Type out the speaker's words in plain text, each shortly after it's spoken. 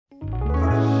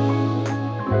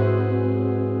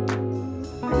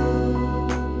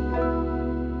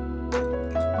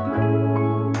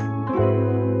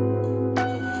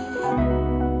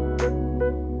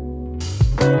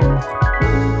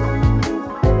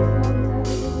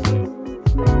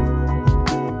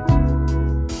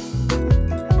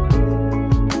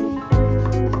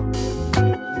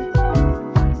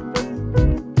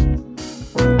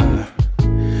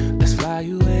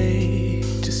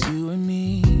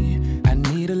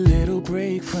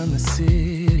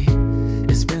city.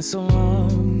 It's been so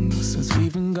long since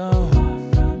we've been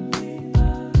gone.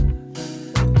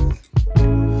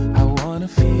 I wanna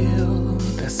feel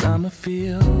that summer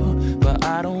feel, but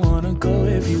I don't wanna go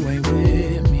if you ain't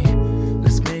with me.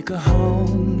 Let's make a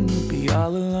home, be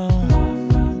all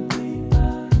alone.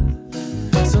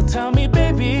 So tell me,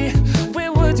 baby,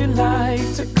 where would you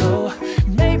like to go?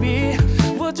 Maybe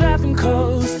we'll drive from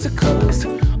coast to coast,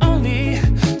 only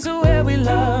to where we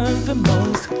love the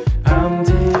most. I'm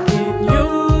taking you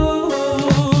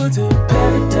to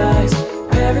paradise,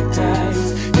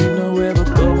 paradise. You know where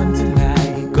we're going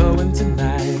tonight, going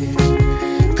tonight.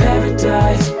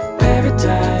 Paradise,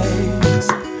 paradise.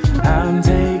 I'm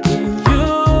taking you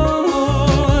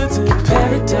to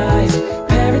paradise,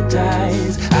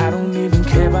 paradise. I don't even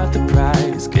care about the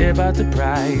price, care about the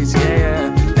price,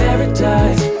 yeah.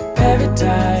 Paradise,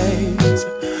 paradise.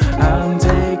 I'm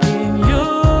taking you.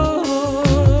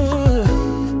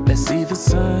 Let's see the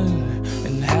sun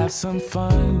and have some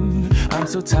fun. I'm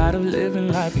so tired of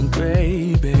living life in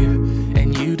gray, babe,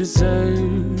 and you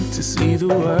deserve to see the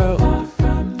world.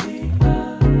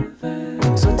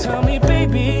 So tell me,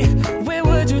 baby, where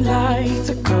would you like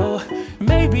to go?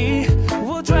 Maybe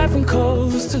we'll drive from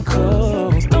coast to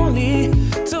coast, only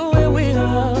to where we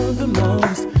love the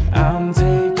most. I'm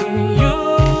taking you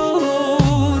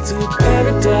to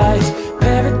paradise,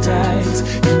 paradise.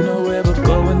 You know where we're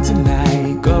going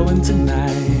tonight, going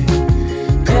tonight.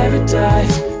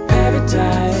 Paradise,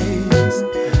 paradise.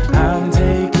 I'm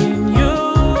taking you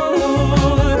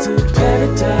to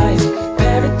paradise,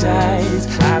 paradise.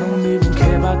 I don't even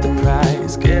care about the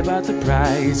price, care about the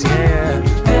price, yeah.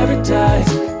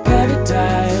 Paradise,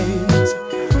 paradise.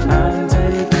 I'm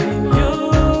taking you.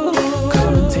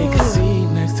 Come and take a seat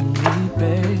next to me,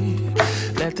 babe.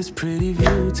 Let this pretty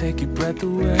view take your breath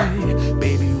away.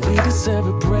 Baby, we deserve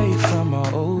a break from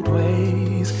our old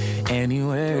ways.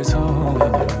 Anywhere's home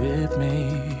when you're with me.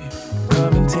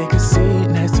 Come and take a seat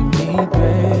next to me,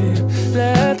 babe.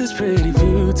 Let this pretty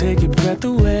view take your breath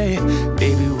away.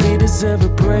 Baby, we deserve a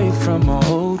break from our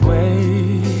old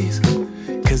ways.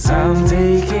 'Cause I'm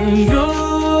taking you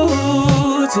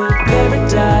to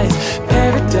paradise,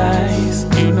 paradise.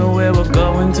 You know where we're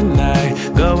going tonight,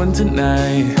 going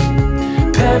tonight.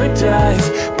 Paradise,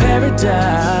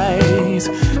 paradise.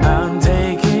 I'm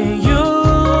taking you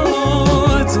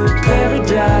to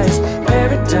paradise,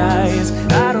 paradise.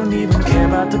 I don't even care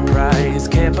about the price,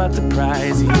 care about the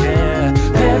price, yeah.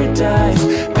 Paradise,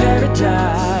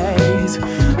 paradise.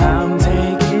 I'm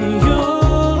taking you,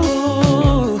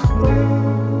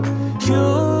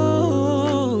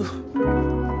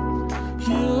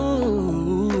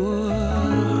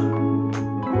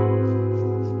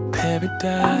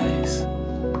 paradise.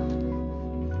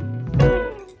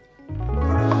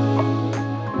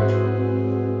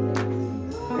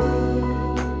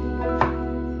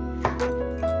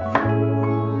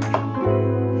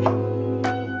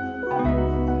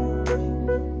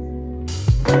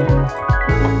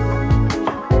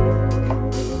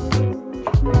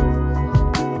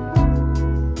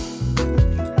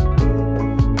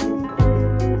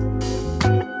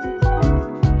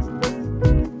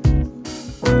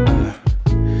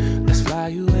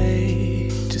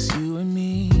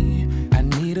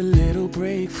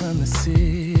 From the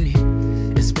city,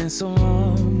 it's been so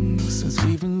long since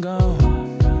we've been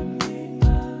gone.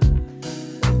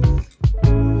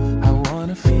 I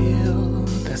wanna feel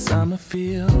that summer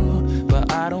feel,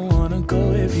 but I don't wanna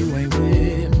go if you ain't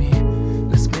with me.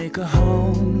 Let's make a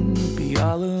home, be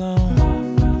all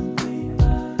alone.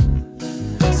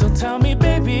 So tell me,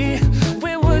 baby,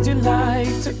 where would you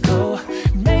like to go?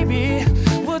 Maybe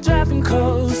we'll drive from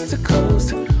coast to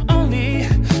coast, only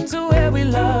to where we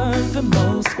love the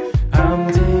most.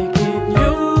 I'm taking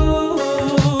you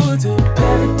to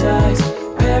paradise,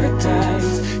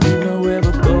 paradise. You know where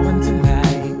we're going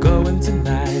tonight, going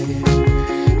tonight.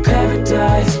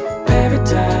 Paradise,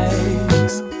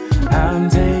 paradise. I'm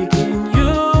taking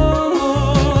you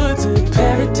to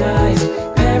paradise,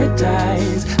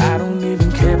 paradise. I don't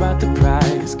even care about the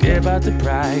price, care about the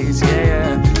price,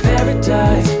 yeah.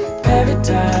 Paradise,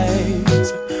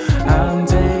 paradise. I'm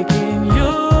taking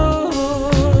you.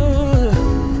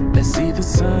 Let's see the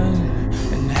sun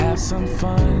and have some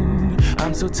fun.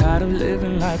 I'm so tired of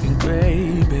living life in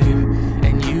gray, babe,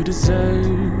 and you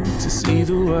deserve to see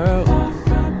the world.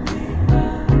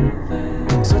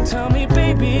 So tell me,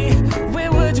 baby,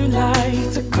 where would you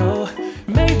like to go?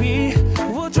 Maybe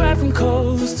we'll drive from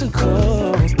coast to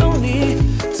coast, only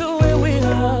to where we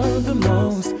love the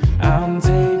most. I'm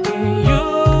taking you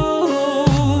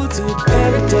to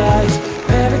paradise,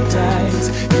 paradise.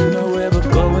 You know where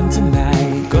we're going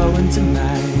tonight, going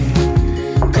tonight.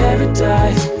 Paradise.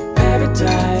 paradise,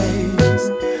 paradise.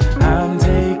 I'm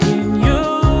taking you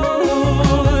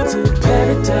to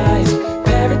paradise,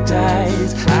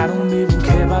 paradise. I don't even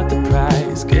care about the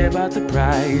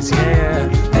price, yeah.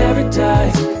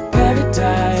 Paradise,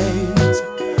 paradise.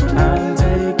 I'm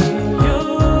taking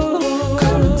you.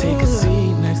 Come and take a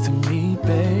seat next to me,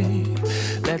 babe.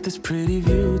 Let this pretty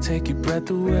view take your breath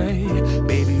away.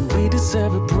 Baby, we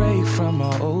deserve a break from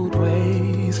our old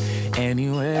ways.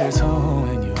 Anywhere's home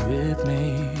when you're with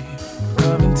me.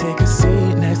 Come and take a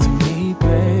seat next to me,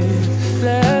 babe.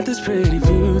 Let this pretty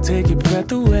view take your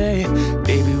breath away.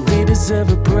 Baby, we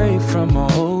deserve a break from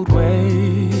our old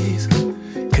ways.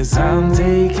 'Cause I'm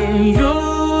taking you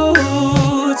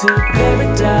to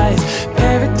paradise,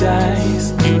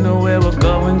 paradise. You know where we're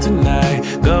going tonight,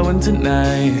 going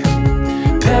tonight.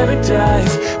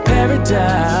 Paradise,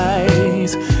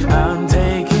 paradise. I'm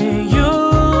taking you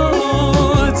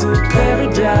to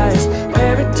paradise,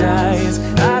 paradise.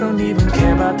 I don't even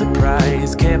care about the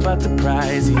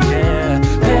price,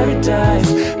 yeah.